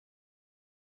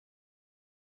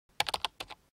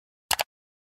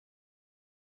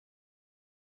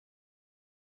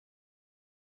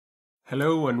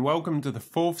Hello and welcome to the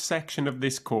fourth section of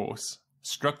this course,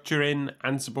 Structuring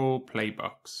Ansible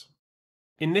Playbooks.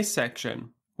 In this section,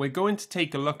 we're going to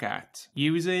take a look at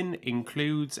using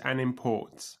includes and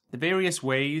imports, the various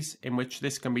ways in which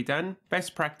this can be done,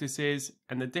 best practices,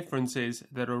 and the differences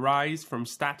that arise from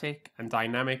static and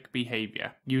dynamic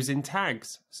behavior, using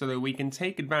tags so that we can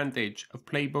take advantage of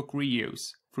playbook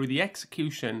reuse through the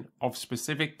execution of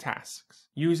specific tasks,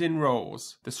 using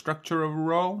roles, the structure of a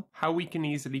role, how we can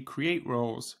easily create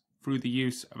roles through the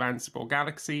use of Ansible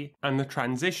Galaxy, and the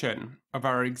transition of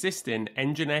our existing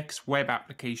Nginx web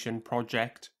application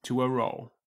project to a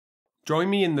role. Join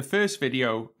me in the first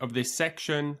video of this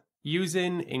section,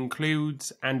 using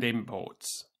includes and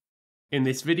imports. In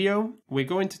this video, we're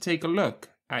going to take a look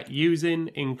at using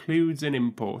includes and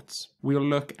imports. We'll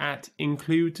look at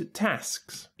include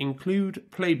tasks, include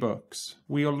playbooks.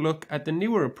 We'll look at the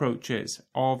newer approaches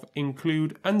of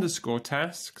include underscore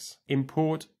tasks,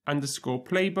 import underscore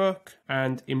playbook,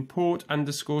 and import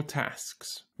underscore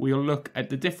tasks. We'll look at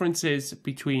the differences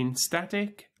between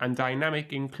static and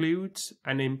dynamic includes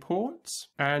and imports,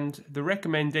 and the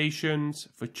recommendations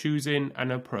for choosing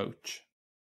an approach.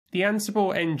 The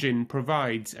Ansible engine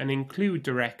provides an include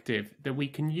directive that we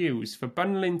can use for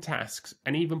bundling tasks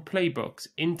and even playbooks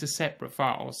into separate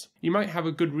files. You might have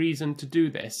a good reason to do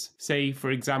this. Say, for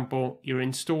example, you're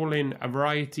installing a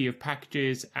variety of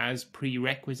packages as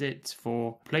prerequisites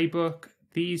for playbook.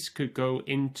 These could go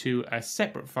into a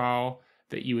separate file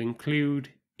that you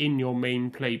include in your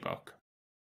main playbook.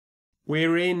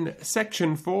 We're in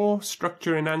section 4,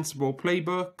 Structuring Ansible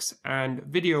Playbooks, and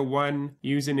video 1,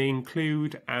 using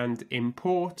include and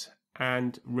import,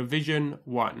 and revision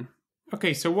 1.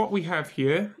 Okay, so what we have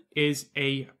here is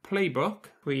a playbook.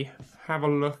 We have a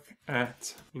look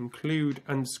at include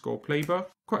underscore playbook.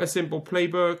 Quite a simple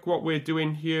playbook. What we're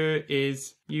doing here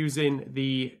is using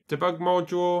the debug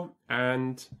module,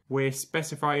 and we're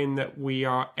specifying that we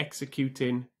are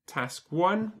executing task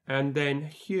 1, and then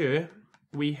here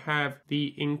we have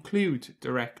the include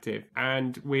directive,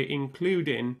 and we're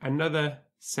including another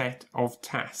set of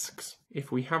tasks.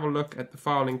 If we have a look at the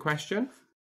file in question,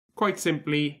 quite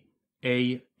simply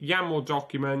a YAML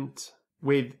document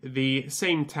with the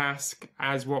same task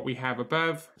as what we have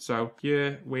above. So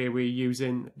here where we're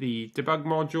using the debug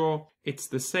module, it's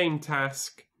the same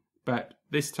task, but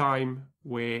this time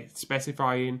we're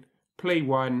specifying play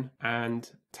 1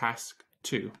 and task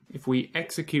 2. If we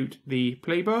execute the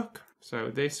playbook,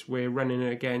 so this we're running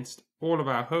against all of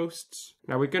our hosts.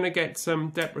 Now we're going to get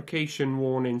some deprecation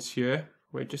warnings here.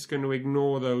 We're just going to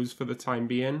ignore those for the time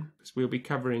being, because we'll be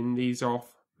covering these off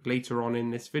later on in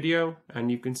this video.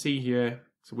 And you can see here,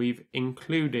 so we've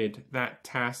included that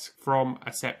task from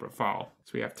a separate file.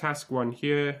 So we have task 1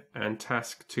 here and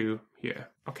task 2 here.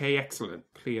 Okay, excellent.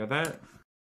 Clear that.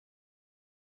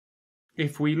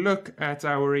 If we look at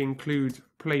our include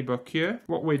playbook here,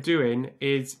 what we're doing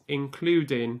is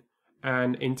including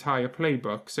an entire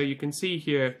playbook. So you can see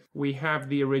here we have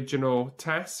the original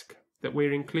task that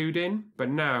we're including, but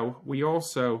now we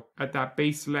also at that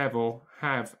base level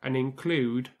have an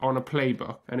include on a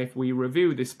playbook. And if we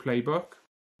review this playbook,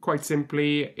 quite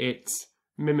simply it's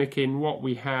mimicking what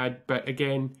we had, but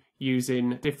again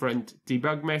using different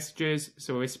debug messages.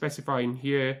 So we're specifying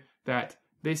here that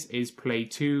this is play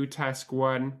 2 task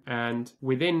 1, and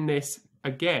within this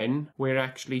again, we're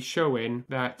actually showing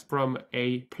that from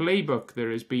a playbook that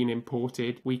has been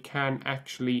imported, we can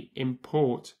actually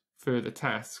import further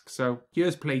tasks. So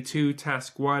here's play 2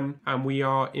 task 1, and we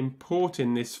are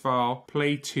importing this file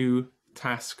play 2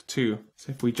 task 2.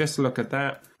 So if we just look at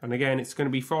that, and again, it's going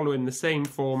to be following the same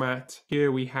format.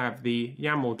 Here we have the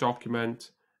YAML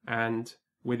document, and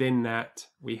within that,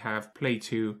 we have play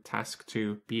 2 task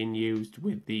 2 being used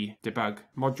with the debug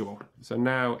module. So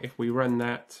now if we run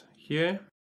that here,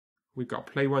 we've got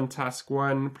play 1 task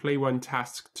 1, play 1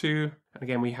 task 2, and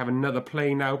again we have another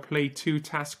play now, play 2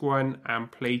 task 1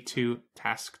 and play 2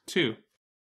 task 2.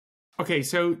 Okay,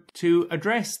 so to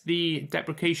address the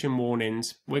deprecation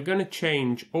warnings, we're going to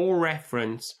change all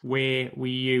reference where we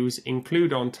use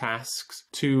include on tasks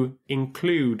to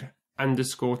include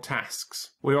underscore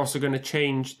tasks. We're also going to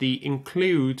change the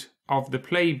include of the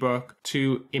playbook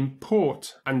to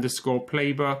import underscore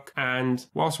playbook, and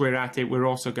whilst we're at it, we're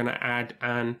also going to add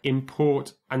an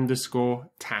import underscore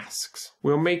tasks.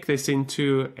 We'll make this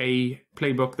into a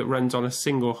playbook that runs on a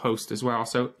single host as well.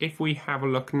 So if we have a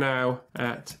look now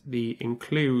at the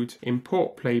include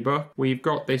import playbook, we've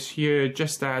got this here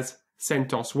just as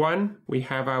CentOS 1. We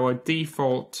have our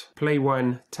default play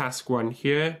 1 task 1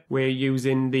 here. We're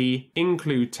using the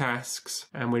include tasks,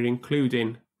 and we're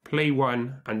including play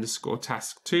 1 underscore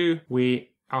task 2.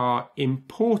 We are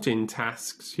importing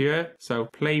tasks here. So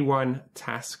play1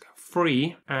 task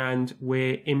 3, and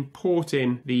we're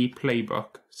importing the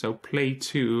playbook. So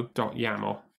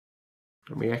play2.yaml.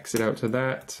 And we exit out to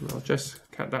that. And I'll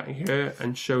just cut that here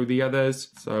and show the others.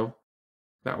 So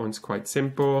that one's quite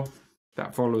simple.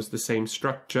 That follows the same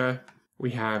structure.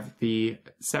 We have the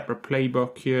separate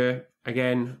playbook here.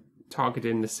 Again,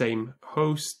 targeting the same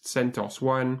host,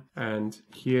 CentOS1. And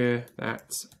here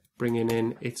that's bringing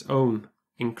in its own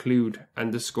include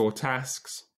underscore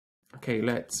tasks. Okay,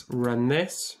 let's run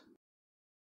this.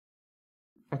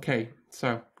 Okay,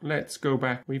 so let's go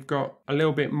back. We've got a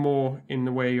little bit more in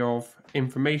the way of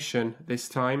information this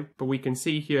time, but we can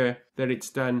see here that it's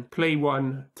done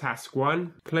play1 task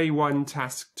 1, play1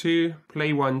 task 2,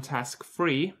 play1 task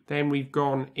 3. Then we've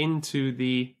gone into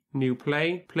the new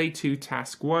play2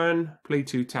 task 1,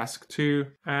 play2 task 2,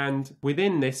 and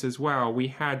within this as well we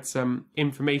had some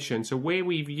information. So where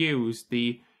we've used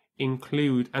the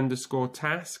include underscore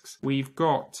tasks, we've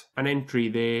got an entry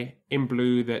there in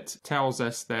blue that tells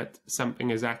us that something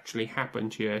has actually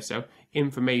happened here. So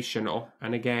informational.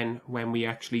 And again, when we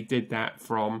actually did that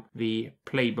from the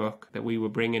playbook that we were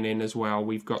bringing in as well,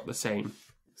 we've got the same.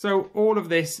 So all of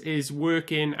this is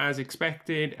working as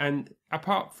expected, and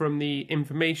apart from the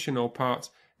informational part,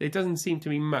 there doesn't seem to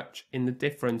be much in the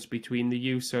difference between the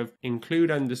use of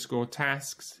include underscore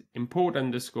tasks, import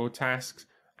underscore tasks,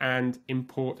 and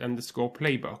import underscore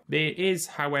playbook. There is,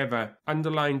 however,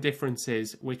 underlying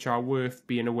differences which are worth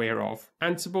being aware of.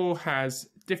 Ansible has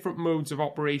different modes of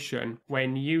operation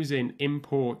when using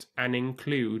import and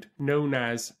include, known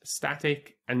as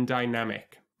static and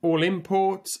dynamic. All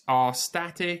imports are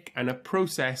static and are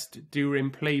processed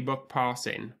during playbook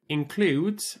parsing.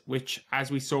 Includes, which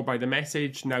as we saw by the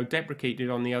message, now deprecated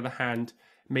on the other hand,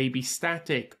 may be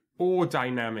static or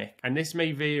dynamic, and this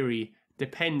may vary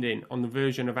depending on the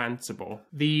version of Ansible.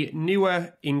 The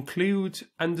newer include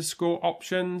underscore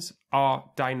options are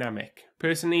dynamic.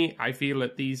 Personally, I feel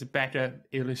that these are better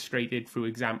illustrated through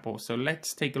examples. So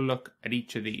let's take a look at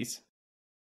each of these.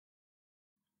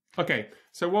 Okay,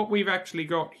 so what we've actually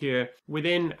got here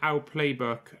within our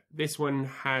playbook, this one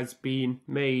has been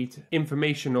made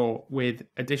informational with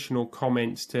additional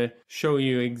comments to show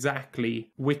you exactly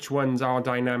which ones are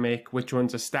dynamic, which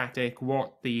ones are static,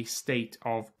 what the state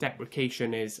of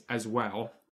deprecation is as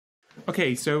well.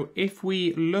 Okay, so if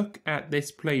we look at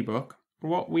this playbook,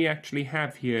 what we actually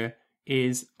have here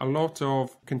is a lot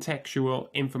of contextual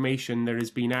information that has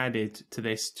been added to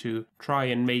this to try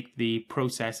and make the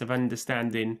process of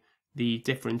understanding the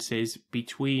differences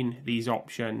between these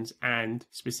options, and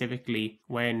specifically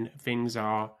when things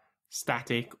are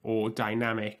static or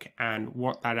dynamic, and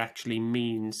what that actually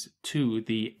means to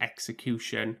the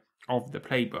execution of the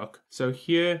playbook. So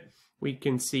here we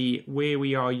can see where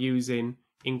we are using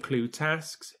include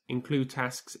tasks. Include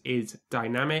tasks is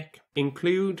dynamic.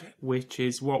 Include, which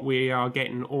is what we are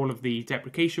getting all of the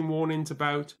deprecation warnings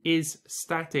about, is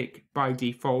static by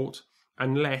default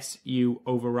unless you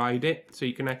override it. So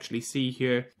you can actually see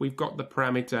here we've got the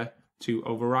parameter to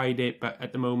override it, but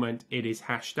at the moment it is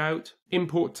hashed out.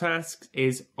 Import tasks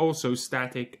is also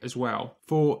static as well.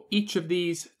 For each of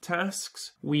these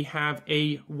tasks we have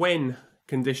a when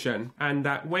condition, and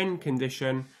that when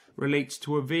condition relates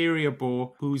to a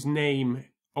variable whose name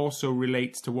also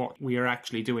relates to what we are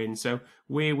actually doing. So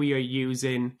where we are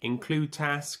using include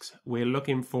tasks, we're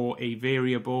looking for a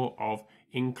variable of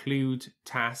include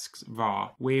tasks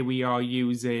var. Where we are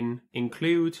using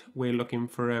include, we're looking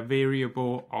for a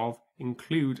variable of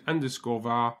include underscore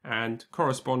var, and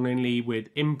correspondingly with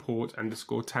import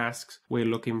underscore tasks, we're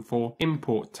looking for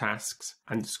import tasks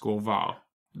underscore var.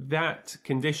 That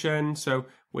condition, so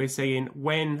we're saying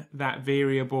when that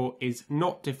variable is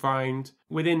not defined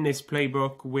within this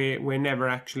playbook, we're never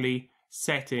actually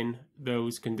setting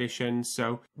those conditions.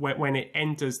 So when it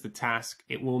enters the task,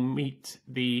 it will meet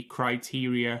the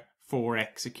criteria for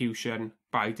execution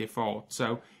by default.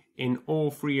 So in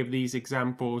all three of these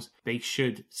examples, they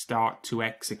should start to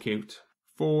execute.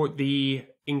 For the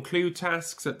include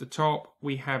tasks at the top,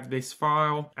 we have this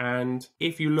file, and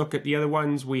if you look at the other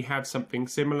ones, we have something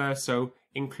similar. So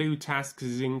include tasks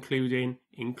is including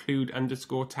include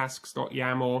underscore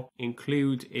tasks.yaml,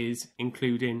 include is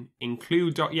including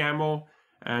include.yaml,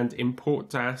 and import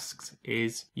tasks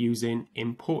is using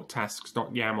import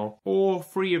tasks.yaml. All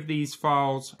three of these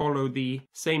files follow the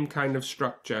same kind of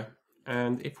structure.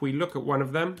 And if we look at one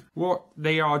of them, what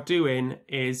they are doing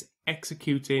is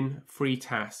executing three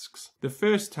tasks. The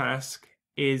first task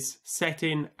is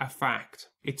setting a fact.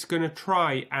 It's going to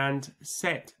try and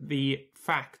set the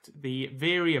fact, the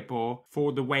variable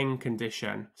for the when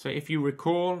condition. So if you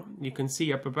recall, you can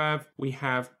see up above, we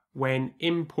have when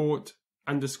import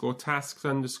underscore tasks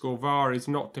underscore var is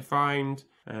not defined,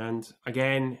 and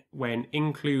again when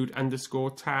include underscore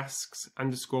tasks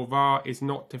underscore var is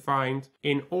not defined.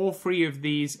 In all three of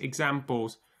these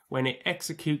examples, when it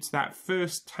executes that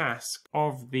first task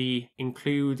of the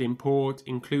include, import,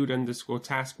 include underscore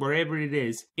task, wherever it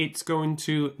is, it's going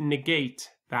to negate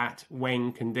that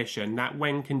when condition. That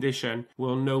when condition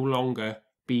will no longer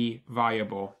be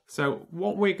viable. So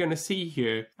what we're going to see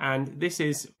here, and this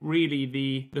is really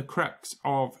the crux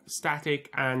of static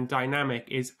and dynamic,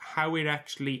 is how it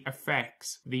actually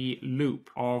affects the loop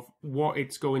of what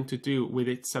it's going to do with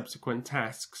its subsequent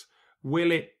tasks.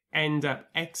 Will it end up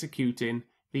executing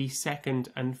the second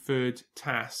and third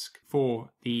task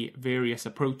for the various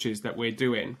approaches that we're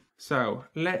doing? So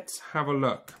let's have a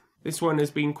look. This one has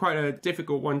been quite a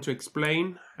difficult one to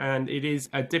explain, and it is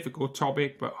a difficult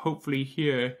topic, but hopefully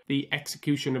here the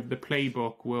execution of the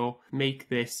playbook will make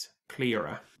this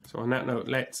clearer. So on that note,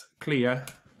 let's clear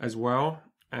as well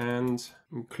and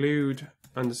include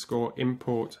underscore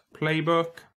import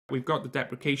playbook. We've got the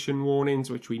deprecation warnings,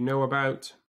 which we know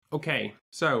about. Okay,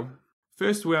 so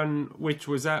first one which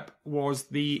was up was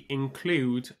the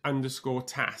include underscore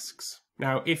tasks.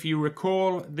 Now, if you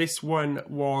recall, this one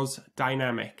was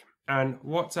dynamic. And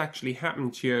what's actually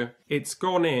happened here, it's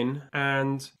gone in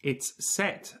and it's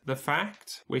set the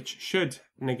fact, which should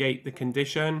negate the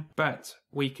condition, but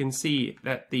we can see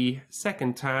that the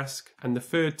second task and the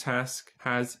third task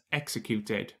has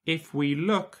executed. If we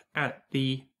look at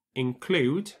the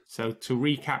include, so to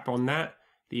recap on that,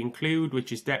 the include,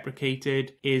 which is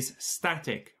deprecated, is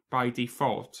static by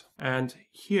default. And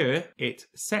here it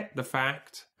set the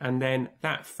fact, and then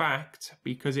that fact,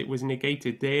 because it was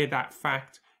negated there, that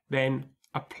fact then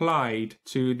applied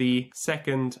to the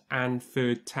second and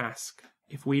third task.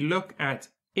 If we look at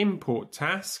import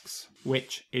tasks,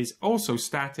 which is also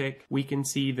static, we can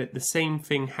see that the same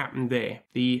thing happened there.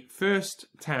 The first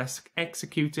task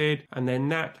executed, and then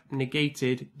that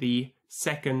negated the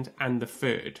second and the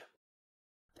third.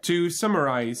 To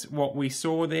summarize what we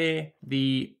saw there,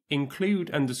 the include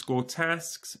underscore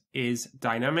tasks is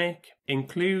dynamic.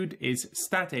 Include is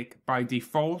static by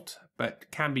default, but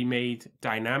can be made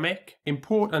dynamic.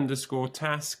 Import underscore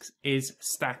tasks is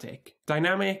static.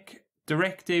 Dynamic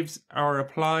directives are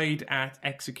applied at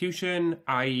execution,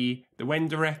 i.e. the when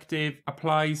directive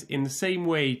applies in the same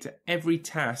way to every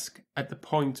task at the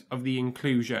point of the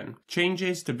inclusion.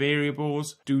 Changes to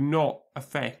variables do not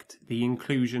affect the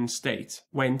inclusion state.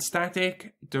 When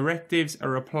static, directives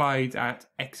are applied at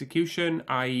execution,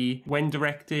 i.e. when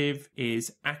directive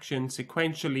is action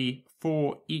sequentially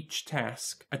for each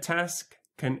task. A task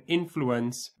can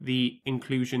influence the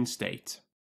inclusion state.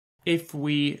 If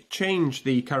we change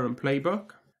the current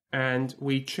playbook and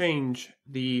we change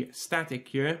the static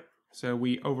here, so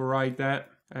we override that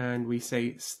and we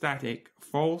say static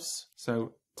false,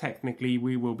 so technically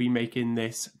we will be making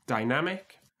this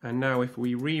dynamic. And now if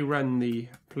we rerun the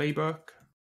playbook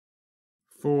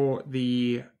for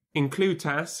the include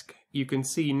task, you can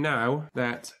see now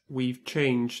that we've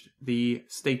changed the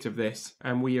state of this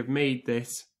and we have made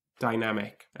this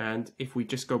dynamic. And if we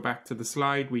just go back to the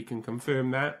slide, we can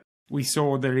confirm that. We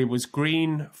saw that it was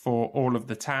green for all of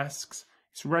the tasks.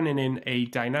 It's running in a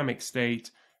dynamic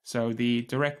state, so the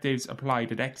directives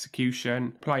applied at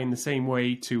execution apply in the same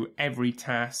way to every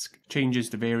task. Changes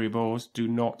to variables do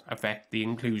not affect the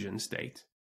inclusion state.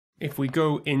 If we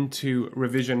go into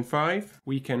revision 5,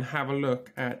 we can have a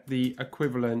look at the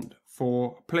equivalent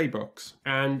for playbooks.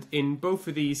 And in both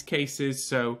of these cases,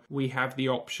 so we have the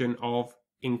option of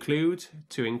include,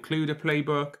 to include a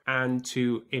playbook, and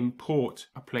to import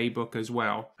a playbook as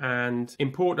well. And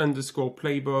import underscore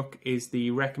playbook is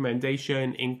the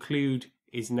recommendation. Include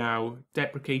is now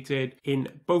deprecated. In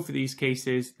both of these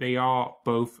cases, they are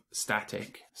both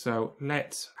static. So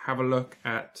let's have a look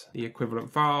at the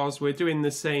equivalent files. We're doing the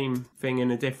same thing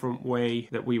in a different way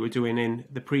that we were doing in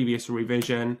the previous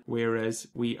revision, whereas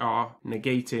we are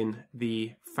negating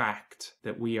the fact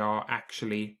that we are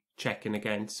actually checking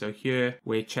against. So here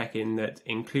we're checking that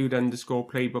include underscore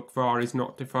playbook var is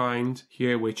not defined.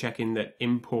 Here we're checking that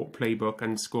import playbook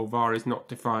underscore var is not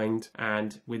defined.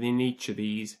 And within each of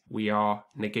these, we are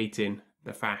negating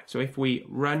the fact. So if we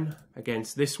run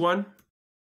against this one,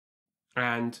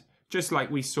 and just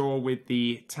like we saw with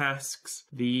the tasks,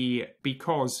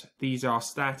 because these are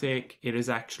static, it has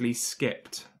actually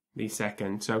skipped the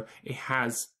second. So it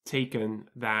has taken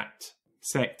that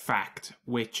set fact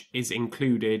which is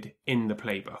included in the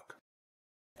playbook.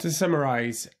 To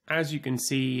summarize, as you can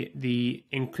see, the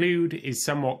include is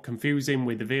somewhat confusing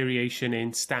with the variation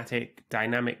in static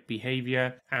dynamic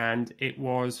behavior, and it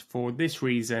was for this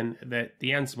reason that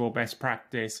the Ansible best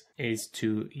practice is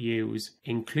to use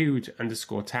include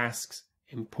underscore tasks,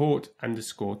 import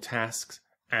underscore tasks,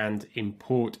 and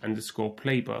import underscore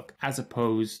playbook, as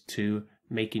opposed to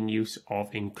making use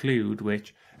of include,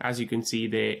 which, as you can see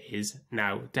there, is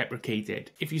now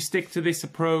deprecated. If you stick to this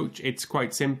approach, it's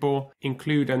quite simple.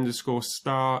 Include underscore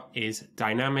star is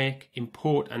dynamic,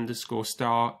 import underscore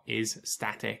star is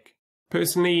static.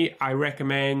 Personally, I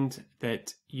recommend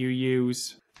that you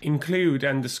use include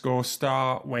underscore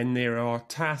star when there are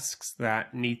tasks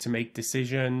that need to make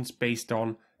decisions based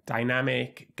on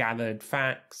dynamic gathered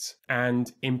facts,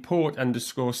 and import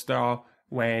underscore star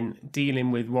when dealing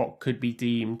with what could be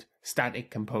deemed static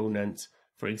components,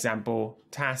 for example,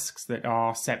 tasks that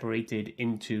are separated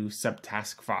into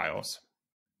subtask files.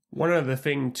 One other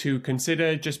thing to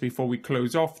consider just before we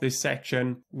close off this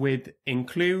section, with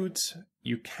includes,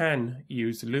 you can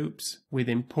use loops. With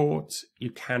imports,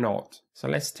 you cannot. So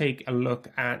let's take a look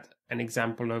at an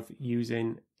example of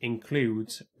using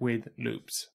includes with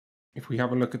loops. If we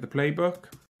have a look at the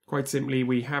playbook, quite simply,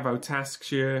 we have our tasks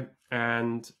here,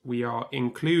 and we are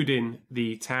including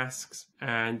the tasks,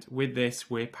 and with this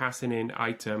we're passing in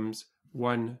items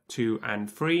 1, 2 and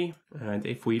 3. And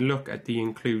if we look at the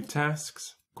include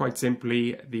tasks, quite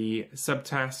simply the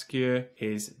subtask here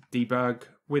is debug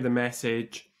with a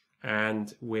message,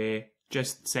 and we're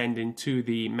just sending to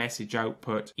the message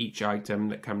output each item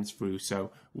that comes through,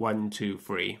 so 1, 2,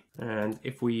 3. And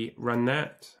if we run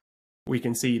that, we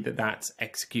can see that that's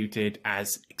executed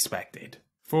as expected.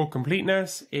 For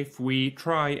completeness, if we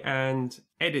try and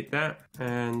edit that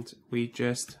and we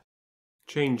just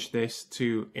change this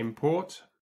to import,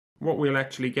 what we'll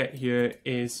actually get here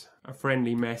is a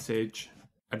friendly message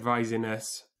advising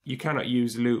us you cannot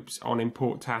use loops on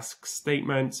import tasks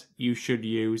statements, you should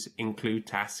use include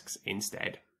tasks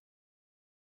instead.